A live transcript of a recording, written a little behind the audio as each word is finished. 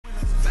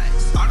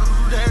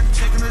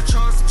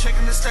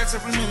the stats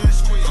every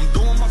minute. I'm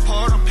doing my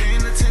part, I'm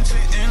paying attention,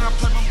 and I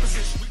play my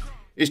position.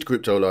 It's the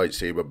Crypto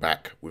Lightsaber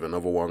back with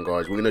another one,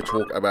 guys. We're going to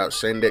talk about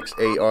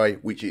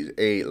SendexAI, which is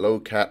a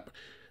low-cap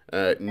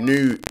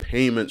new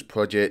payments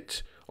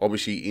project,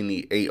 obviously in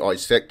the AI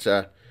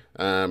sector.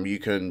 You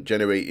can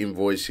generate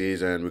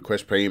invoices and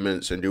request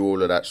payments and do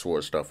all of that sort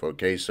of stuff,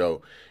 okay?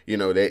 So, you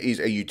know, there is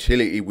a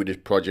utility with this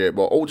project,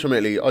 but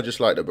ultimately, I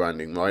just like the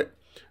branding, right?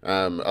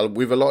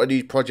 With a lot of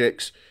these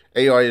projects,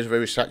 AI is a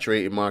very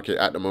saturated market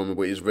at the moment,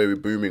 but it's a very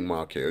booming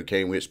market,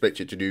 okay? And we expect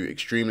it to do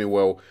extremely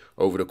well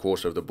over the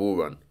course of the bull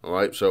run, all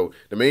right? So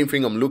the main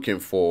thing I'm looking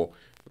for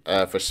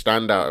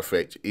standout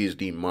effect is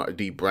the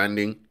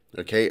branding,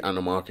 okay, and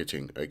the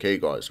marketing, okay,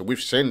 guys? So with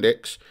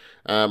Sendex,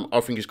 I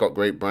think it's got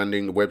great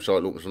branding. The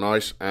website looks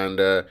nice, and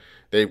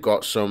they've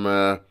got some,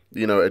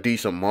 you know, a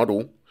decent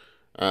model,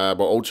 but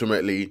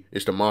ultimately,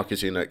 it's the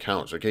marketing that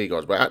counts, okay,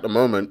 guys? But at the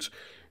moment,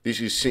 this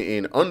is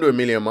sitting under $1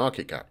 million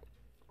market cap.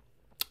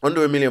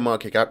 Under $1 million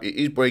market cap. It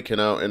is breaking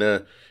out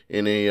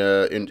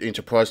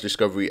into price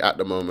discovery at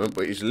the moment,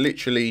 but it's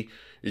literally,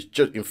 it's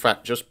just, in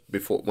fact, just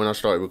before when I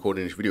started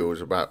recording this video, it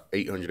was about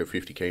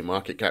 850k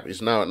market cap.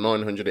 It's now at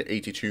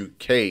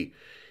 982k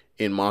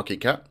in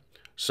market cap.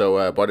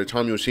 So by the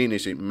time you're seeing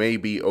this, it may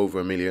be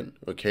over $1 million.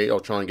 Okay, I'll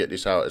try and get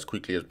this out as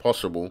quickly as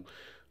possible.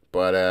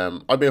 But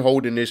I've been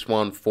holding this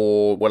one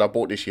for, well, I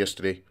bought this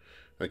yesterday.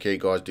 Okay,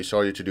 guys,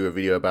 decided to do a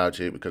video about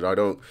it because I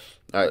don't,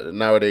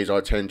 nowadays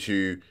I tend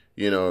to,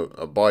 you know,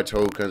 buy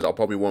tokens. I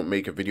probably won't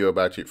make a video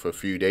about it for a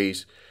few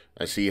days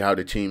and see how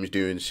the team's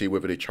doing, see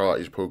whether the chart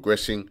is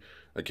progressing.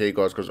 Okay,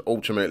 guys, because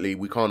ultimately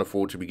we can't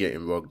afford to be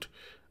getting rugged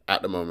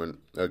at the moment.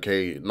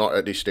 Okay, not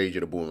at this stage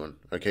of the bull run.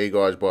 Okay,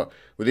 guys, but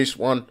with this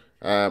one,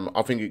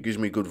 I think it gives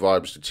me good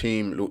vibes. The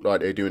team look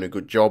like they're doing a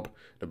good job.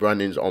 The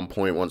branding's on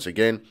point once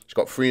again. It's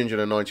got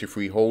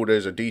 393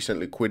 holders, a decent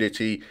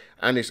liquidity,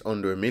 and it's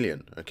under $1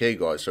 million. Okay,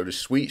 guys, so the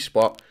sweet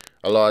spot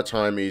a lot of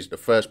time is the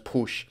first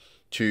push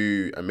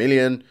to $1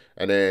 million,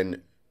 and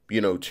then,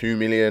 you know, 2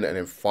 million, and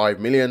then 5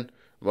 million,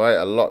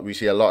 right? We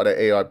see a lot of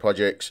the AI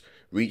projects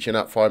reaching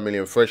that 5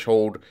 million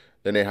threshold,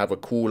 then they have a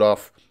cool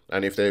off,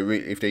 and if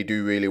they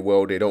do really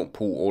well, they don't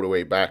pull all the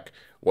way back.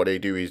 What they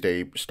do is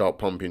they start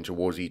pumping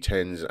towards the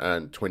 10s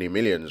and 20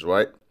 millions,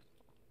 right?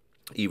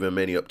 Even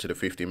many up to the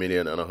 50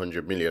 million and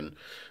 100 million.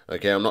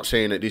 Okay, I'm not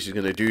saying that this is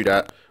going to do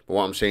that, but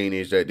what I'm saying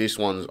is that this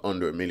one's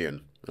under $1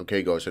 million.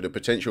 Okay, guys, so the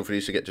potential for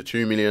this to get to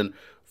 2 million,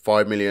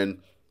 5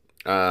 million,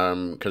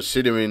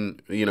 considering,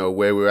 you know,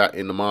 where we're at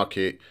in the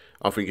market,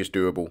 I think it's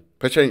doable,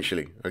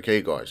 potentially.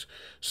 Okay, guys,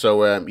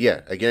 so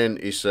yeah, again,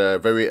 it's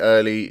very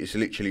early. It's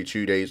literally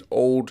 2 days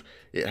old.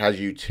 It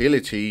has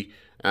utility,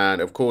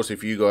 and of course,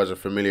 if you guys are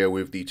familiar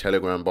with the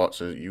Telegram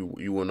bots, you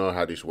will know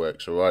how this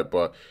works, all right?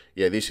 But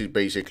yeah, this is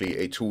basically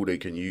a tool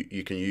that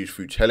you can use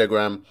through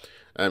Telegram.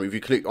 If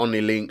you click on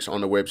the links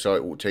on the website,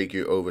 it will take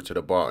you over to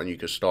the bot and you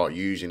can start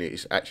using it.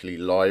 It's actually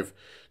live,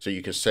 so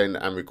you can send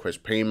and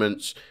request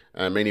payments.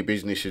 Many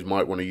businesses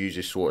might want to use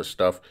this sort of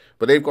stuff,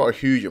 but they've got a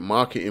huge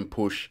marketing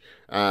push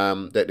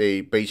that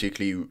they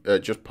basically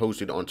just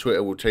posted on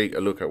Twitter. We'll take a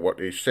look at what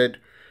they said.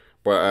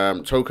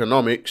 But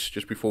tokenomics,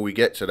 just before we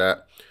get to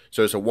that,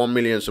 so it's a 1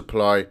 million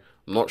supply.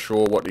 I'm not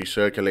sure what the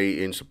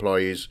circulating supply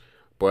is,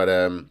 but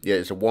yeah,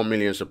 it's a 1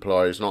 million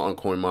supply. It's not on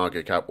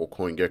CoinMarketCap or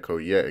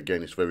CoinGecko yet.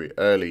 Again, it's very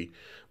early.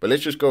 But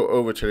let's just go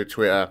over to the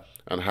Twitter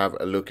and have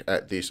a look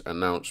at this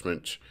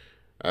announcement,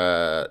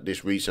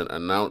 this recent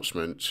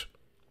announcement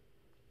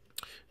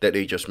that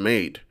they just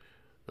made.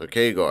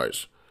 Okay,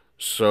 guys.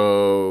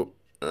 So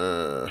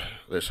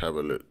let's have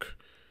a look.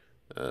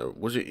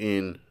 Was it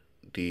in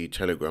the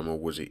Telegram or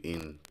was it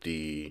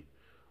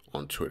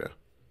on Twitter?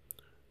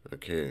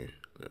 Okay,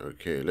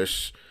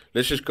 let's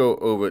just go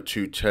over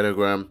to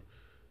Telegram,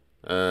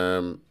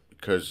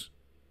 because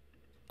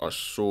I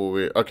saw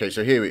it. Okay,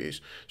 so here it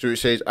is. So it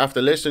says,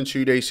 after less than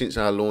 2 days since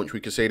our launch, we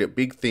can say that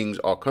big things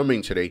are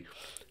coming today.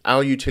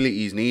 Our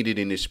utility is needed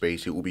in this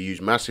space. It will be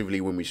used massively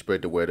when we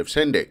spread the word of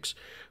Sendex.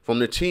 From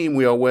the team,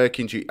 we are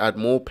working to add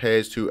more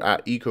pairs to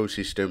our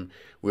ecosystem.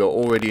 We are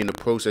already in the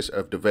process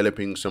of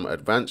developing some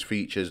advanced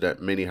features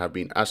that many have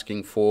been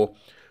asking for.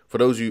 For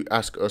those who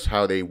ask us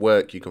how they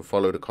work, you can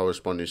follow the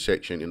corresponding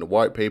section in the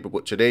white paper.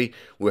 But today,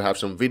 we'll have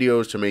some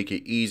videos to make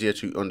it easier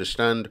to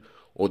understand,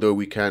 although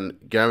we can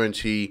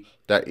guarantee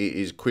that it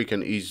is quick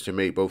and easy to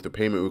make both the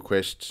payment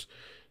requests,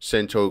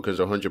 send tokens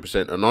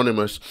 100%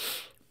 anonymous,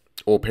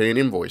 or pay an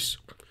invoice.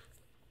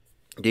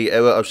 The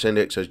era of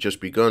Sendex has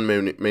just begun.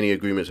 Many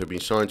agreements have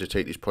been signed to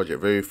take this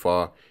project very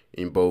far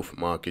in both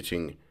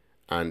marketing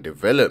and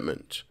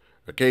development.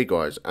 Okay,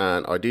 guys,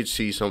 and I did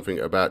see something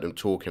about them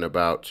talking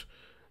about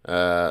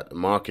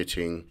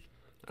marketing,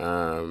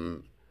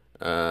 you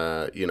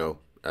know,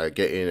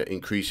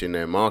 increasing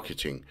their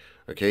marketing.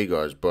 Okay,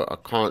 guys, but I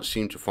can't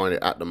seem to find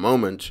it at the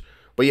moment.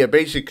 But yeah,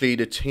 basically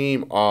the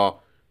team are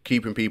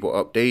keeping people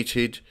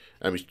updated.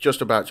 It's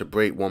just about to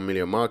break 1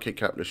 million market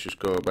cap. Let's just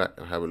go back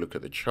and have a look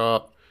at the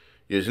chart.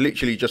 It's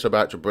literally just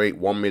about to break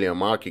 1 million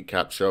market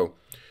cap. So,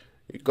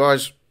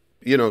 guys,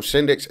 you know,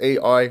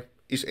 SendexAI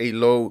is a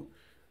low,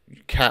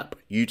 cap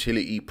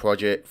utility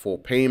project for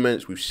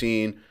payments. We've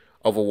seen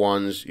other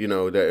ones, you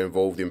know, that are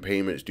involved in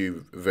payments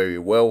do very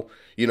well.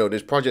 You know,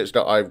 there's projects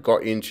that I've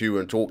got into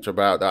and talked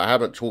about that I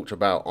haven't talked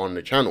about on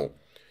the channel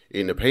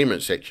in the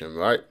payment section,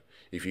 right?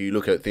 If you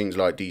look at things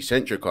like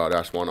Decentrica,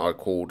 that's one I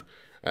called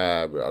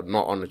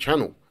not on the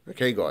channel.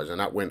 Okay, guys,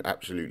 and that went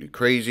absolutely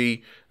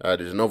crazy.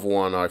 There's another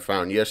one I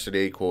found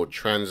yesterday called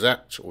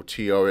Transact, or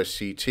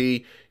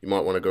TRSCT. You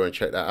might want to go and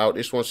check that out.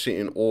 This one's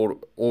sitting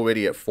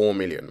already at 4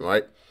 million,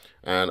 right?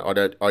 And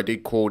I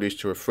did call this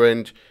to a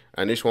friend,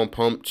 and this one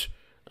pumped.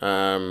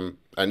 And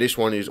this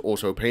one is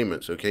also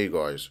payments, okay,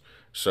 guys?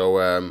 So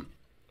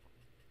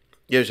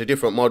yeah, it's a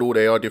different model.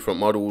 They are different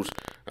models.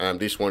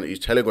 This one is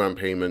Telegram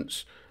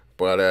payments,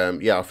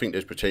 but yeah, I think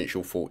there's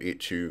potential for it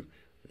to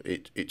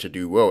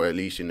do well, at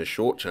least in the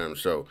short term.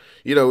 So,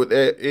 you know,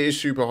 it is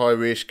super high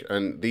risk,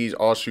 and these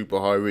are super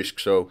high risk.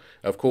 So,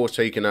 of course,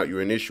 taking out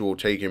your initial,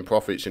 taking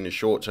profits in the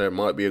short term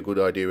might be a good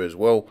idea as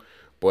well.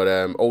 But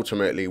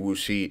ultimately, we'll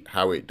see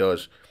how it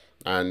does.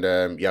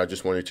 And yeah, I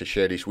just wanted to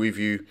share this with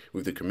you,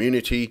 with the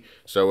community.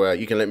 So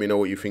you can let me know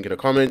what you think in the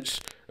comments.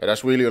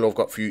 That's really all I've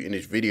got for you in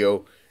this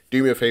video.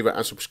 Do me a favor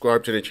and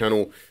subscribe to the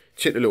channel.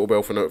 Hit the little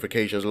bell for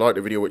notifications. Like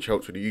the video, which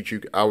helps with the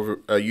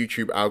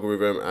YouTube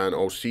algorithm. And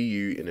I'll see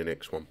you in the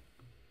next one.